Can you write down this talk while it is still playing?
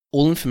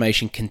All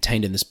information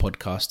contained in this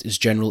podcast is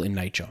general in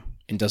nature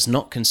and does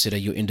not consider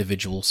your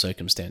individual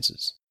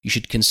circumstances. You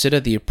should consider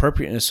the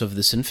appropriateness of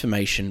this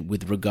information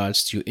with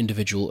regards to your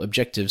individual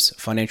objectives,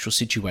 financial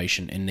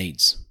situation, and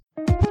needs.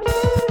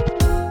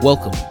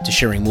 Welcome to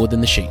Sharing More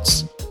Than the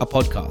Sheets, a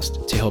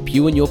podcast to help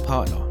you and your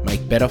partner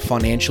make better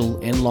financial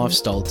and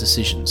lifestyle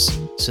decisions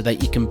so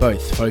that you can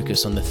both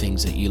focus on the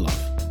things that you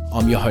love.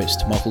 I'm your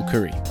host, Michael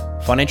Curry,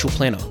 financial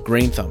planner,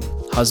 green thumb,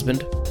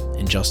 husband,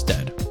 and just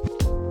dad.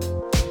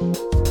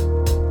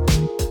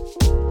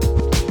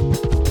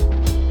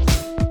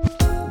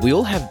 We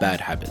all have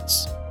bad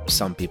habits. For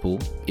some people,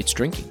 it's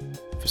drinking.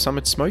 For some,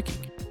 it's smoking.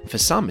 For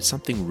some, it's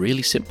something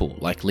really simple,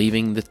 like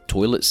leaving the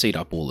toilet seat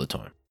up all the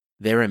time.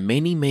 There are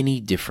many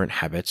different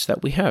habits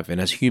that we have,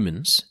 and as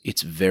humans,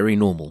 it's very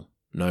normal.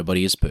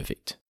 Nobody is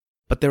perfect.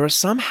 But there are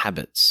some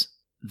habits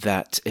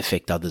that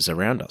affect others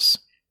around us.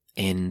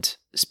 And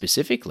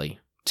specifically,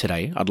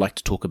 today, I'd like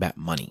to talk about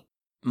money.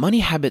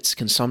 Money habits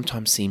can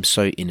sometimes seem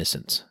so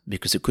innocent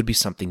because it could be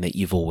something that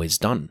you've always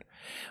done,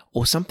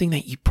 or something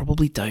that you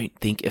probably don't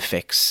think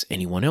affects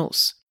anyone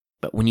else.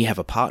 But when you have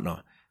a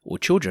partner or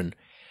children,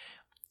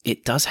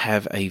 it does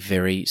have a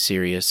very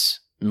serious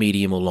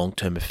medium or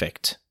long-term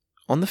effect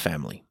on the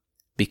family,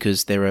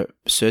 because there are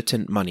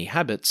certain money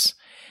habits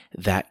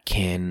that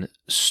can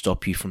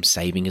stop you from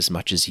saving as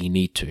much as you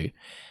need to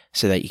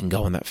so that you can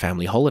go on that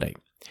family holiday.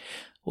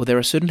 Or there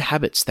are certain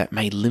habits that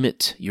may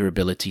limit your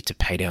ability to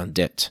pay down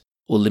debt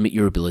or limit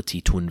your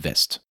ability to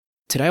invest.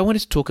 Today I wanted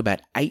to talk about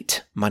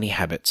 8 money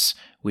habits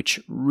which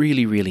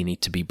really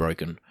need to be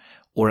broken,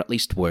 or at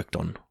least worked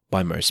on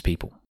by most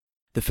people.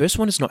 The first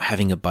one is not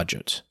having a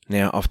budget.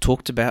 Now, I've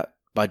talked about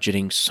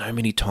budgeting so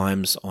many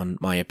times on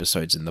my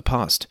episodes in the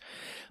past,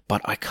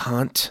 but I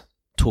can't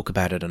talk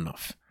about it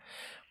enough.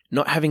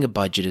 Not having a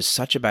budget is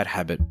such a bad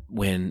habit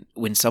when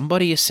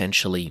somebody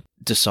essentially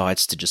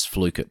decides to just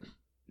fluke it,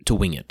 to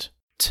wing it,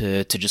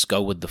 to just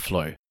go with the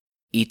flow.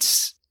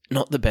 It's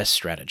not the best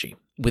strategy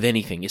with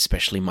anything,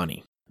 especially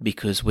money.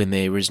 Because when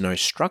there is no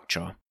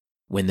structure,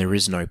 when there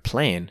is no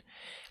plan,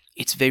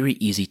 it's very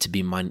easy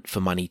for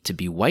money to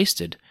be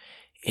wasted,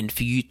 and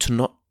for you to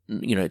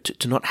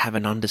not have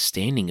an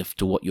understanding of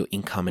to what your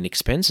income and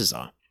expenses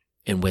are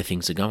and where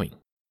things are going.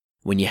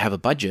 When you have a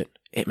budget,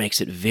 it makes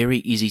it very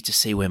easy to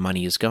see where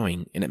money is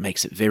going, and it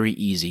makes it very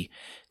easy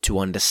to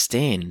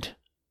understand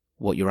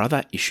what your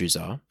other issues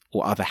are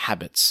or other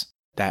habits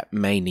that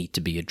may need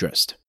to be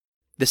addressed.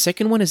 The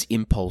second one is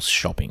impulse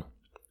shopping.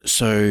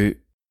 So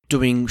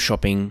doing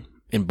shopping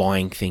and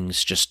buying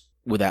things just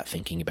without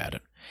thinking about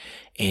it.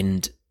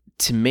 And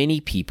to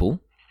many people,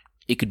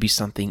 it could be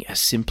something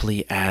as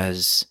simply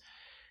as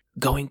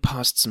going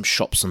past some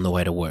shops on the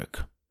way to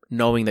work,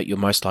 knowing that you're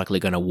most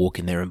likely going to walk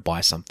in there and buy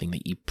something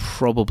that you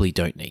probably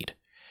don't need.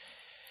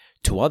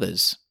 To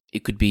others,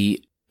 it could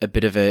be a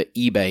bit of an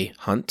eBay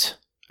hunt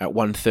at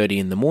 1:30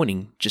 in the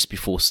morning just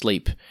before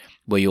sleep,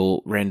 where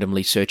you're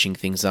randomly searching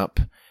things up,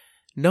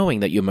 knowing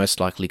that you're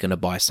most likely going to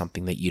buy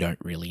something that you don't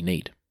really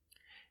need.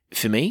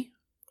 For me,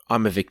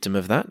 I'm a victim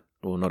of that,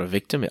 or not a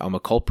victim, I'm a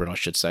culprit, I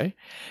should say,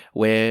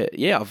 where,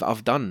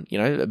 I've done,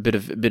 a bit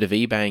of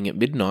eBaying at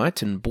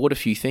midnight and bought a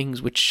few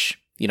things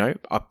which,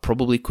 I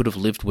probably could have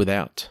lived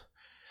without.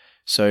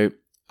 So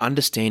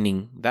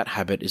understanding that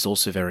habit is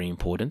also very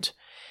important.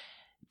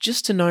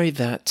 Just to know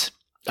that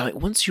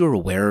once you're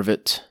aware of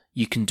it,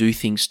 you can do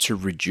things to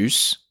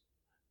reduce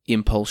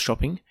impulse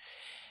shopping,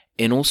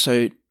 and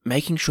also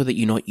making sure that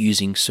you're not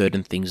using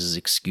certain things as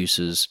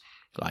excuses.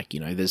 Like,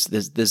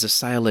 there's a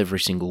sale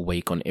every single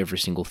week on every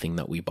single thing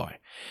that we buy.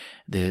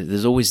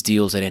 There's always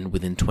deals that end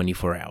within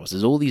 24 hours.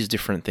 There's all these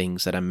different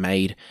things that are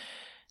made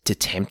to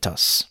tempt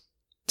us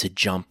to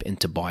jump and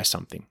to buy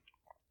something.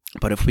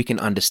 But if we can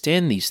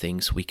understand these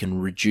things, we can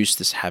reduce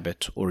this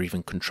habit or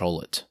even control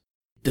it.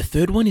 The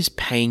third one is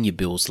paying your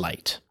bills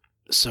late.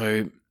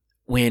 So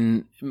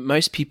when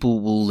most people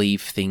will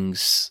leave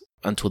things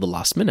until the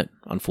last minute,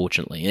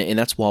 unfortunately. And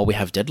that's why we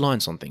have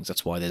deadlines on things.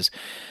 That's why there's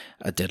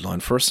a deadline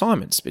for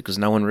assignments, because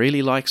no one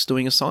really likes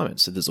doing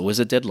assignments. So there's always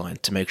a deadline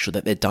to make sure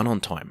that they're done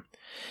on time.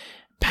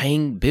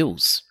 Paying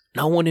bills.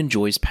 No one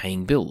enjoys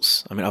paying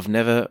bills. I mean,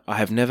 I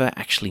have never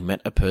actually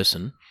met a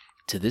person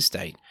to this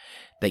date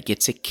that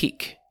gets a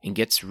kick and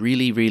gets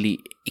really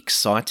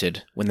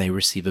excited when they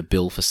receive a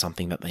bill for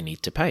something that they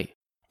need to pay.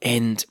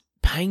 And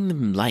paying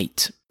them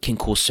late can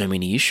cause so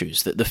many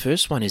issues. The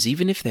first one is,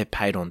 even if they're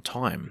paid on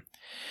time,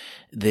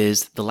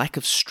 there's the lack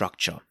of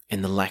structure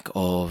and the lack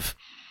of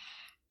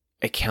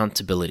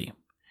accountability.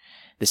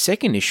 The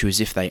second issue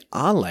is, if they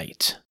are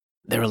late,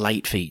 there are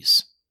late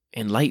fees.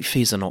 And late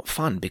fees are not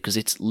fun because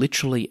it's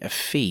literally a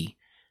fee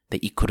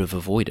that you could have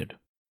avoided.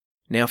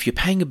 Now, if you're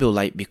paying a bill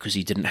late because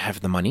you didn't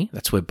have the money,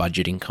 that's where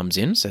budgeting comes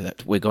in. So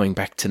that we're going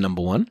back to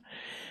number 1.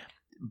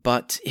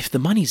 But if the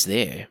money's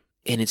there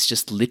and it's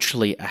just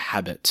literally a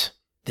habit,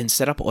 then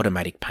set up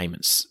automatic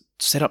payments.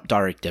 Set up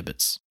direct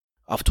debits.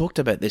 I've talked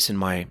about this in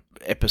my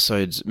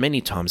episodes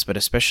many times, but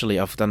especially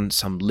I've done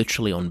some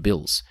literally on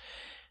bills.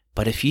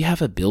 But if you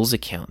have a bills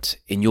account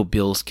and your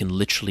bills can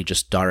literally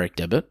just direct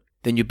debit,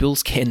 then your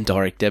bills can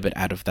direct debit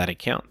out of that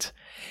account.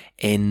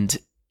 And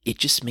it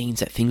just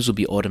means that things will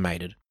be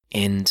automated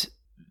and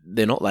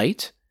they're not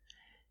late.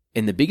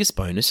 And the biggest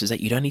bonus is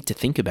that you don't need to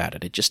think about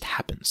it. It just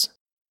happens.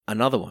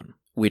 Another one,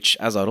 which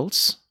as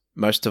adults,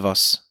 most of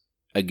us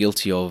are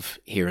guilty of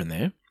here and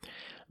there,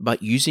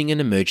 but using an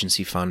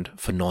emergency fund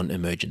for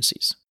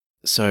non-emergencies.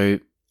 So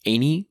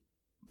any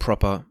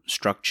proper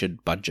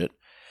structured budget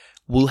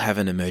will have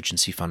an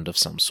emergency fund of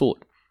some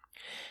sort.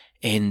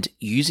 And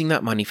using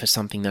that money for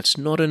something that's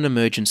not an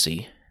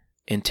emergency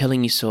and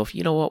telling yourself,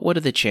 you know what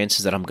are the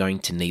chances that I'm going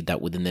to need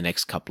that within the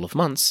next couple of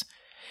months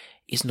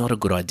is not a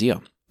good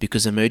idea,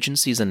 because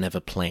emergencies are never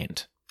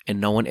planned and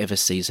no one ever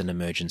sees an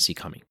emergency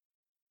coming.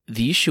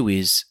 The issue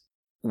is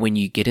when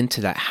you get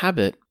into that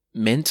habit,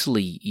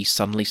 mentally you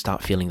suddenly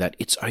start feeling that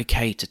it's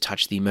okay to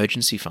touch the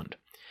emergency fund.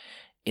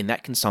 And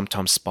that can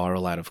sometimes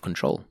spiral out of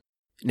control.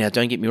 Now,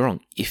 don't get me wrong.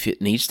 If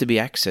it needs to be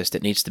accessed,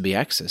 it needs to be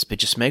accessed. But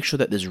just make sure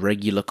that there's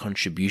regular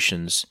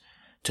contributions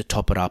to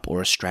top it up,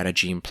 or a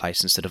strategy in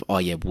place instead of,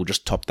 we'll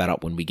just top that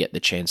up when we get the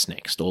chance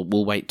next. Or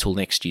we'll wait till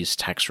next year's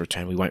tax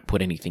return. We won't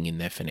put anything in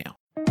there for now.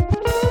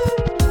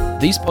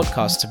 These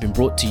podcasts have been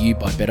brought to you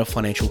by Better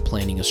Financial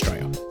Planning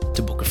Australia.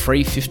 To book a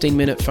free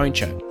 15-minute phone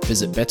chat,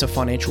 visit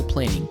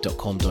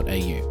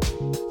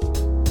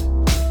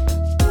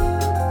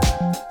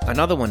betterfinancialplanning.com.au.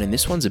 Another one, and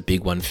this one's a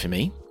big one for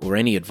me, or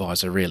any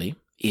advisor really,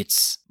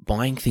 it's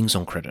buying things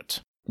on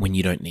credit when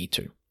you don't need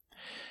to.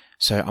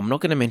 So I'm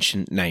not going to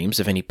mention names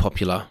of any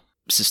popular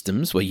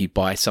systems where you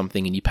buy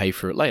something and you pay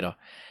for it later,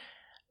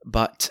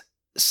 but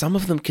some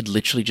of them could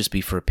literally just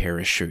be for a pair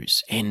of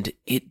shoes, and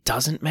it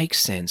doesn't make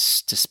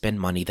sense to spend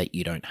money that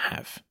you don't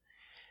have.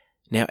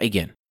 Now,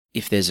 again,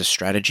 if there's a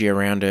strategy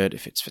around it,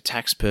 if it's for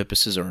tax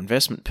purposes or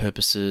investment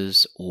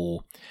purposes,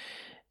 or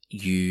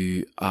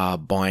you are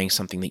buying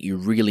something that you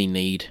really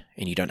need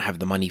and you don't have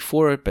the money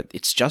for it, but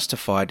it's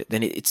justified,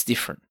 then it's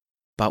different.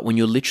 But when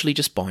you're literally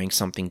just buying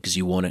something because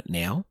you want it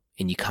now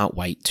and you can't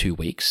wait 2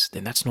 weeks,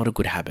 then that's not a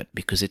good habit,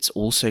 because it's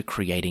also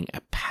creating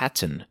a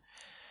pattern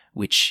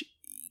which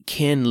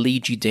can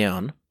lead you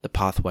down the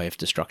pathway of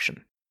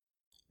destruction.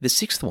 The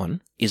sixth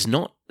one is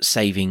not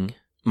saving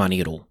money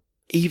at all,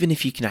 even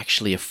if you can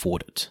actually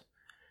afford it.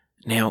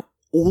 Now,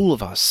 all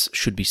of us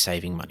should be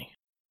saving money.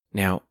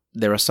 Now,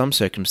 there are some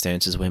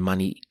circumstances where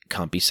money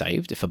can't be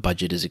saved if a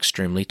budget is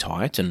extremely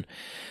tight, and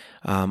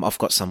I've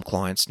got some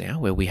clients now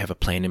where we have a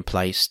plan in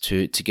place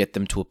to get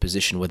them to a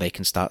position where they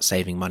can start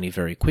saving money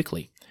very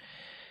quickly.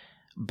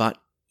 But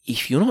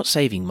if you're not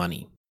saving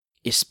money,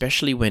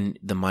 especially when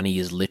the money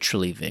is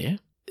literally there,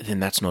 then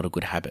that's not a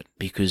good habit,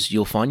 because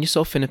you'll find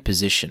yourself in a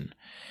position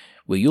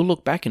where you'll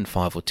look back in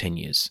 5 or 10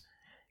 years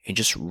and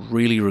just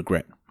really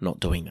regret not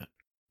doing that.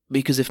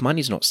 Because if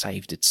money's not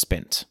saved, it's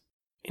spent.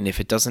 And if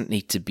it doesn't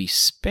need to be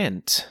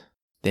spent,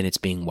 then it's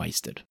being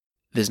wasted.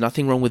 There's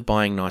nothing wrong with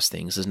buying nice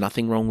things. There's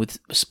nothing wrong with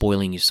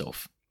spoiling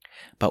yourself.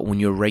 But when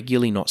you're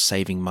regularly not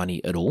saving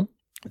money at all,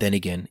 then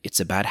again, it's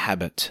a bad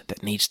habit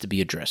that needs to be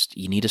addressed.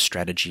 You need a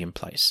strategy in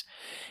place.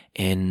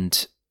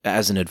 And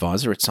as an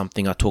advisor, it's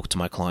something I talk to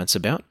my clients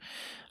about.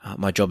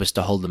 My job is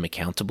to hold them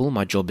accountable.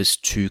 My job is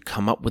to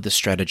come up with a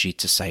strategy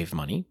to save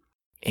money.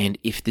 And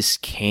if this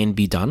can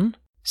be done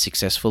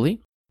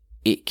successfully,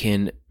 it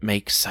can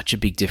make such a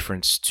big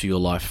difference to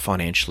your life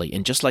financially.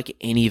 And just like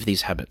any of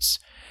these habits,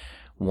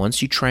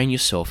 once you train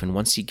yourself and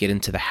once you get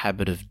into the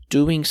habit of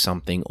doing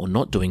something or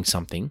not doing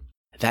something,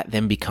 that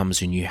then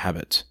becomes a new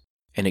habit.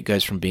 And it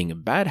goes from being a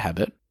bad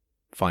habit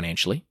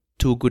financially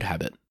to a good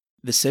habit.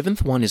 The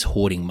seventh one is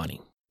hoarding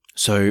money.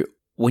 So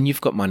when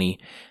you've got money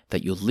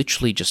that you're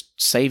literally just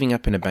saving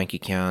up in a bank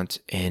account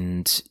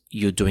and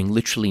you're doing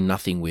literally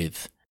nothing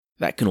with,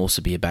 that can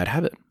also be a bad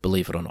habit,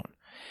 believe it or not.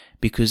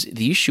 Because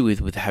the issue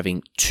with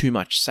having too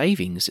much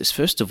savings is,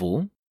 first of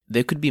all,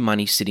 there could be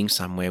money sitting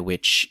somewhere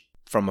which,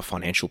 from a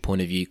financial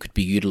point of view, could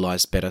be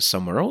utilized better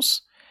somewhere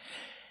else.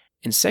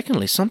 And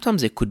secondly,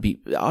 sometimes there could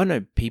be, I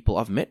know people,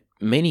 I've met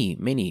many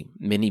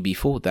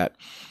before that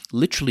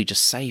literally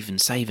just save and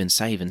save and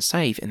save and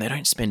save, and they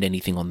don't spend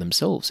anything on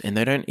themselves, and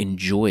they don't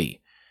enjoy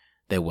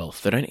their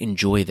wealth. They don't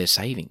enjoy their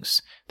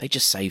savings. They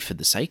just save for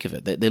the sake of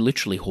it. They're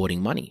literally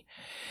hoarding money.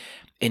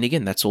 And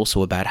again, that's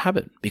also a bad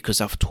habit, because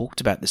I've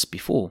talked about this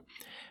before,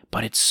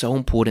 but it's so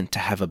important to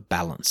have a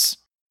balance,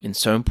 and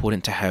so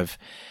important to have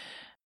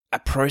a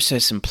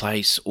process in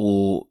place,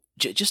 or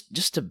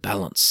just a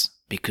balance,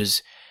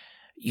 because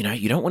you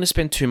don't want to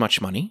spend too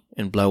much money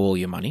and blow all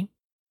your money.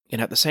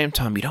 And at the same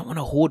time, you don't want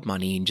to hoard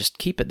money and just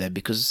keep it there,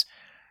 because,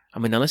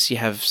 unless you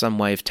have some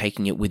way of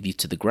taking it with you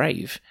to the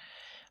grave,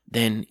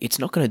 then it's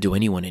not going to do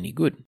anyone any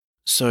good.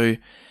 So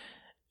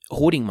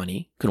hoarding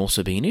money can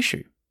also be an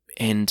issue.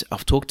 And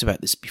I've talked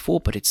about this before,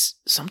 but it's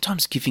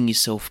sometimes giving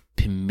yourself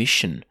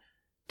permission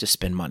to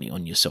spend money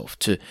on yourself,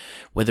 to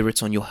whether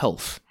it's on your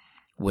health,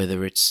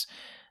 whether it's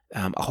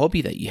a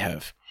hobby that you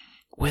have,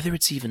 whether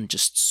it's even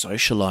just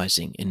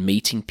socializing and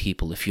meeting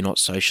people if you're not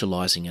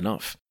socializing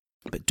enough.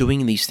 But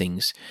doing these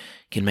things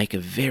can make a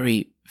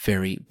very,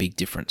 very big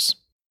difference.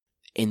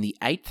 And the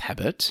eighth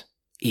habit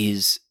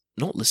is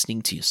not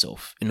listening to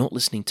yourself and not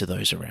listening to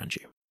those around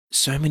you.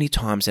 So many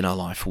times in our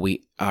life,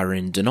 we are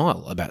in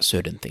denial about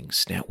certain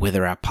things. Now,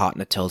 whether our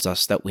partner tells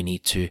us that we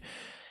need to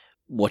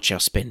watch our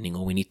spending,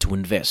 or we need to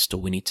invest, or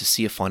we need to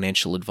see a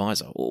financial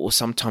advisor, or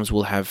sometimes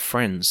we'll have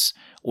friends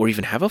or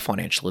even have a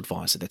financial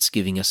advisor that's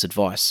giving us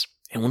advice,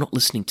 and we're not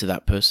listening to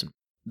that person.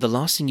 The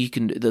last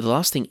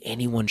thing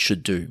anyone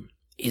should do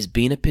is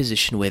be in a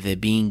position where they're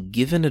being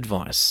given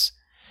advice.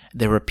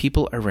 There are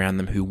people around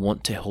them who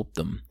want to help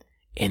them,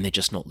 and they're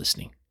just not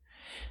listening.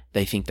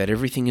 They think that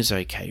everything is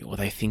okay, or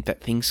they think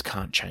that things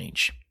can't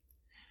change.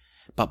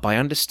 But by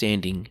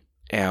understanding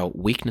our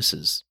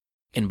weaknesses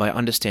and by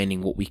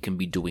understanding what we can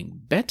be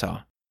doing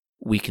better,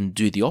 we can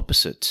do the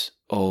opposite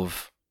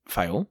of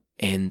fail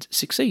and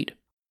succeed.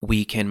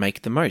 We can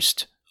make the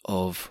most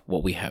of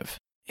what we have.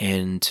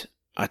 And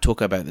I talk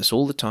about this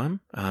all the time.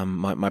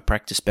 My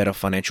practice Better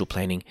Financial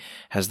Planning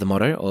has the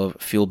motto of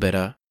feel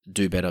better,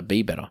 do better,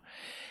 be better.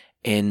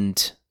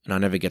 And I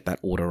never get that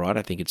order right.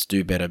 I think it's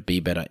do better, be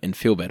better, and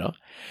feel better.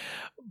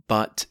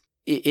 But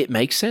it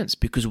makes sense,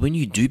 because when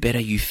you do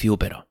better, you feel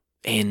better.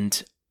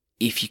 And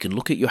if you can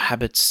look at your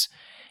habits,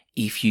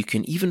 if you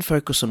can even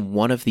focus on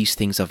one of these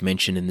things I've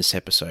mentioned in this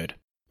episode,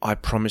 I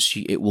promise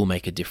you it will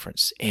make a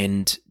difference.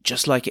 And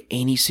just like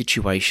any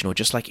situation, or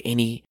just like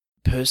any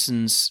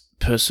person's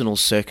personal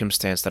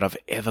circumstance that I've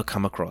ever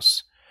come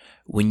across,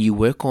 when you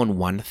work on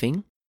one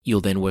thing,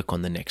 you'll then work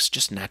on the next,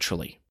 just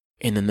naturally.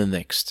 And then the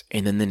next,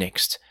 and then the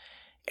next.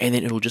 And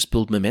then it'll just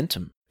build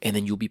momentum, and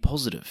then you'll be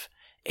positive,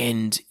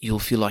 and you'll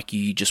feel like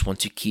you just want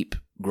to keep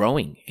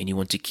growing, and you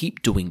want to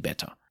keep doing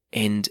better.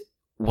 And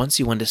once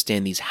you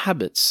understand these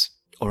habits,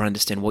 or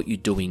understand what you're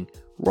doing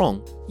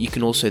wrong, you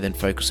can also then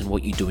focus on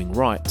what you're doing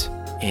right,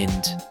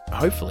 and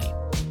hopefully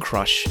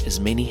crush as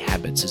many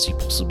habits as you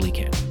possibly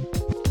can.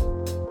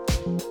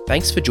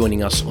 Thanks for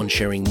joining us on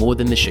Sharing More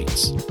Than the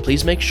Sheets.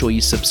 Please make sure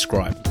you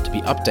subscribe to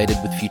be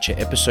updated with future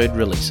episode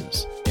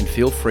releases, and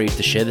feel free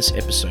to share this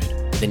episode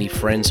with any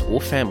friends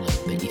or family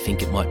that you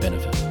think it might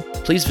benefit.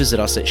 Please visit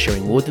us at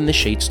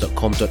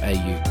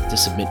sharingmorethanthesheets.com.au to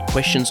submit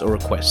questions or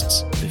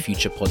requests for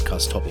future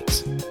podcast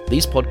topics.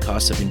 These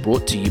podcasts have been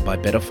brought to you by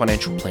Better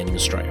Financial Planning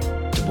Australia.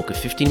 To book a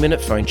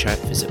 15-minute phone chat,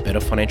 visit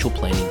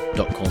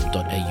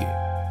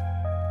betterfinancialplanning.com.au.